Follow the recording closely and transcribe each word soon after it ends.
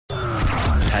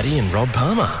Maddie and Rob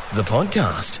Palmer, the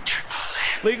podcast.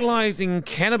 Legalising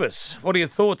cannabis. What are your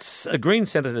thoughts? Green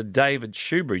Senator David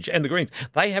Shoebridge and the Greens,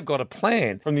 they have got a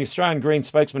plan from the Australian Greens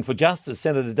spokesman for Justice,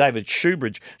 Senator David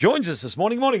Shoebridge, joins us this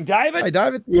morning. Morning, David. Hey,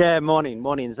 David. Yeah, morning.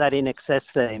 Is that in excess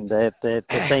theme, the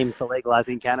theme for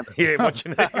legalising cannabis? Yeah, what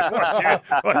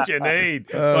you need.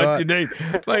 What you need.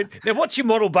 Mate, now, what's your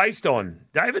model based on,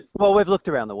 David? Well, we've looked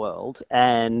around the world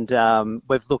and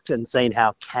we've looked and seen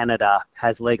how Canada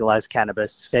has legalised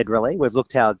cannabis federally. We've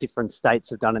looked how different states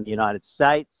have done in the United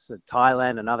States,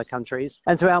 Thailand and other countries.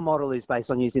 And so our model is based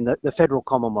on using the federal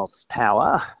Commonwealth's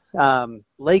power.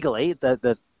 Legally,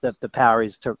 the power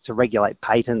is to regulate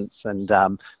patents and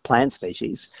plant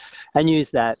species and use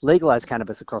that, legalise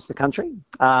cannabis across the country.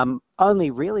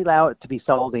 Only really allow it to be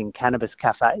sold in cannabis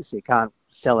cafes. So you can't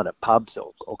sell it at pubs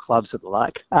or clubs or the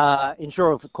like.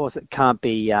 Ensure, of course, it can't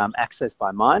be accessed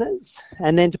by minors.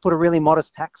 And then to put a really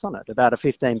modest tax on it, about a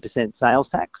 15% sales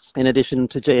tax in addition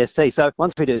to GST. So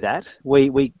once we do that,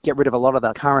 we get rid of a lot of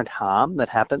the current harm that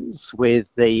happens with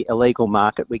the illegal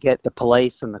market. We get the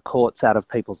police and the courts out of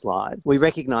people's lives. We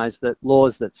recognise that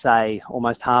laws that say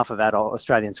almost half of adult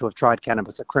Australians who have tried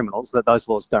cannabis are criminals, that those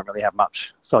laws don't really have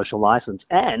much social licence.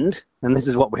 And this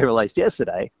is what we released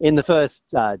yesterday, in the first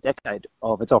decade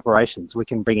of its operations, we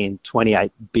can bring in $28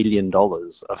 billion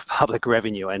of public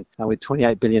revenue. And with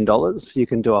 $28 billion, you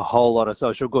can do a whole lot of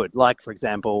social good. Like, for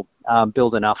example,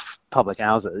 build enough public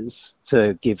houses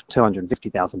to give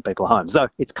 250,000 people homes. So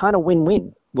it's kind of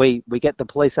win-win. We get the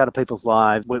police out of people's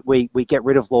lives. We get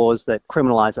rid of laws that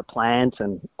criminalise a plant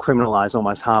and criminalise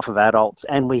almost half of adults.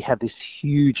 And we have this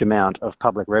huge amount of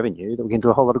public revenue that we can do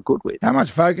a whole lot of good with. How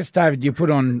much focus, David, do you put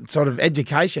on sort of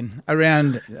education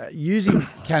around using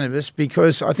cannabis?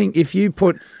 Because I think if you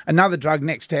put another drug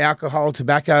next to alcohol,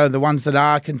 tobacco, the ones that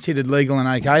are considered legal and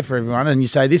okay for everyone, and you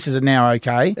say this is now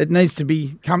okay, it needs to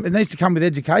come with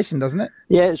education, doesn't it?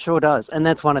 Yeah, it sure does. And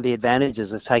that's one of the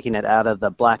advantages of taking it out of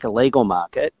the black illegal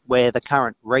market, where the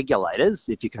current regulators,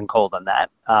 if you can call them that,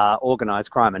 are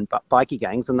organised crime and bikie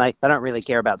gangs, and they don't really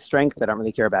care about strength, they don't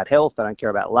really care about health, they don't care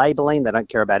about labelling, they don't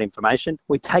care about information.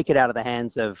 We take it out of the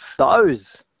hands of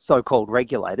those so-called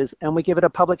regulators and we give it a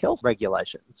public health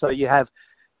regulation. So you have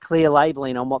clear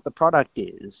labelling on what the product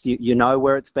is. You know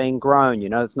where it's being grown. You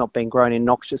know it's not being grown in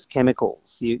noxious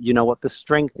chemicals. You know what the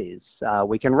strength is.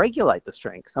 We can regulate the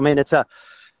strength. I mean,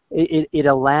 it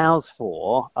allows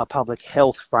for a public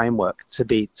health framework to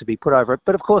be put over it.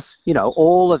 But of course, you know,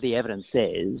 all of the evidence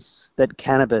says that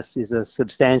cannabis is a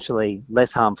substantially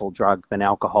less harmful drug than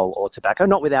alcohol or tobacco,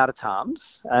 not without its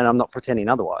harms, and I'm not pretending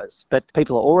otherwise. But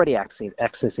people are already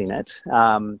accessing it.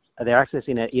 They're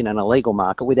accessing it in an illegal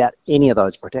market without any of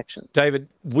those protections. David,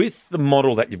 with the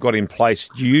model that you've got in place,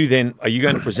 are you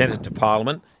going to present it to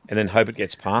Parliament and then hope it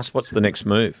gets passed? What's the next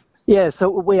move? Yeah, so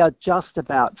we are just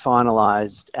about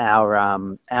finalised our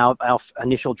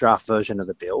initial draft version of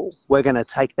the bill. We're going to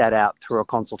take that out through a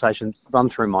consultation run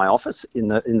through my office in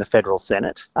the Federal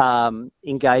Senate,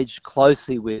 engage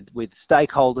closely with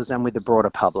stakeholders and with the broader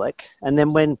public. And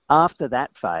then after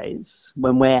that phase,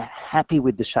 when we're happy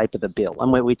with the shape of the bill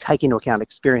and when we take into account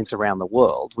experience around the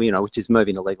world, which is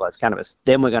moving to legalise cannabis,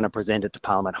 then we're going to present it to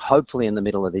Parliament, hopefully in the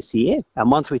middle of this year. And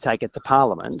once we take it to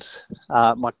Parliament,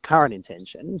 my current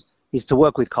intention is to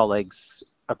work with colleagues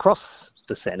across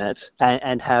the Senate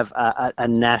and have a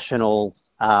national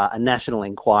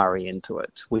inquiry into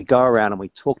it. We go around and we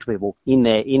talk to people in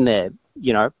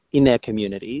their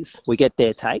communities. We get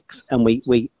their takes and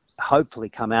we hopefully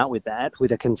come out with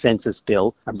a consensus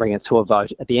bill and bring it to a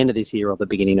vote at the end of this year or the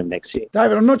beginning of next year.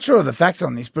 David, I'm not sure of the facts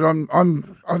on this, but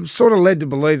I'm sort of led to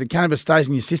believe that cannabis stays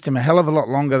in your system a hell of a lot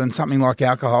longer than something like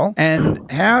alcohol.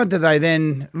 And how do they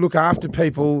then look after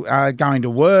people going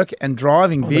to work and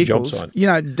driving vehicles,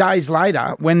 days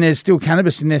later when there's still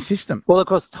cannabis in their system? Well, of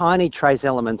course, tiny trace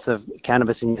elements of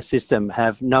cannabis in your system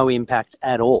have no impact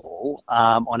at all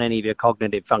on any of your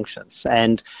cognitive functions.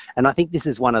 And I think this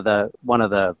is one of the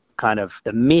kind of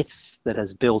the myths that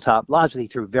has built up largely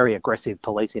through very aggressive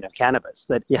policing of cannabis,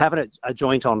 that you're having a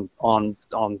joint on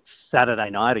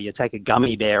Saturday night, or you take a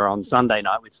gummy bear on Sunday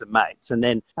night with some mates, and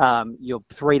then you're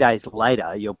 3 days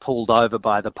later you're pulled over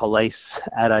by the police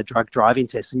at a drug driving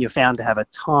test and you're found to have a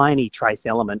tiny trace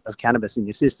element of cannabis in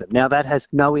your system. Now that has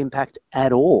no impact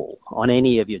at all on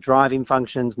any of your driving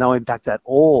functions, no impact at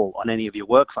all on any of your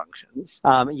work functions,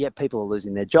 yet people are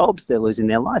losing their jobs, they're losing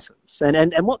their license.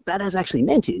 And what that has actually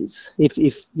meant is is,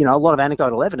 if you know, a lot of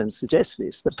anecdotal evidence suggests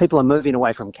this, that people are moving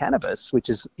away from cannabis, which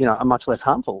is, you know, a much less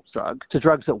harmful drug, to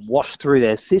drugs that wash through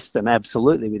their system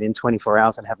absolutely within 24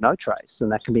 hours and have no trace,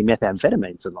 and that can be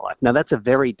methamphetamines and the like. Now, that's a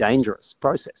very dangerous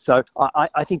process. So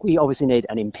I think we obviously need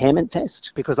an impairment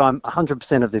test, because I'm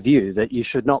 100% of the view that you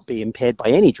should not be impaired by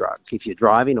any drug if you're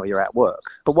driving or you're at work.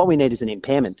 But what we need is an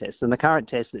impairment test, and the current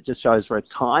test that just shows for a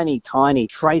tiny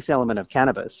trace element of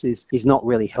cannabis is not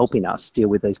really helping us deal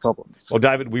with these problems. Well,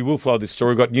 David, we will follow this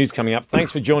story. We've got news coming up.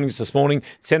 Thanks for joining us this morning.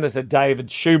 Senator David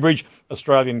Shoebridge,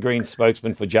 Australian Greens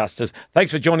spokesman for Justice.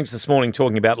 Thanks for joining us this morning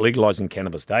talking about legalising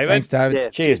cannabis, David. Thanks, David. Yeah,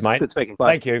 Cheers, mate. Good speaking.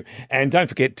 Bye. Thank you. And don't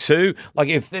forget to, like,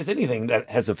 if there's anything that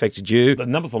has affected you, the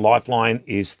number for Lifeline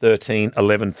is 13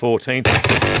 11 14.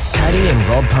 Paddy and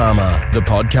Rob Palmer, the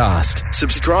podcast.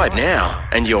 Subscribe now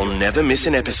and you'll never miss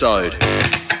an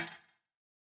episode.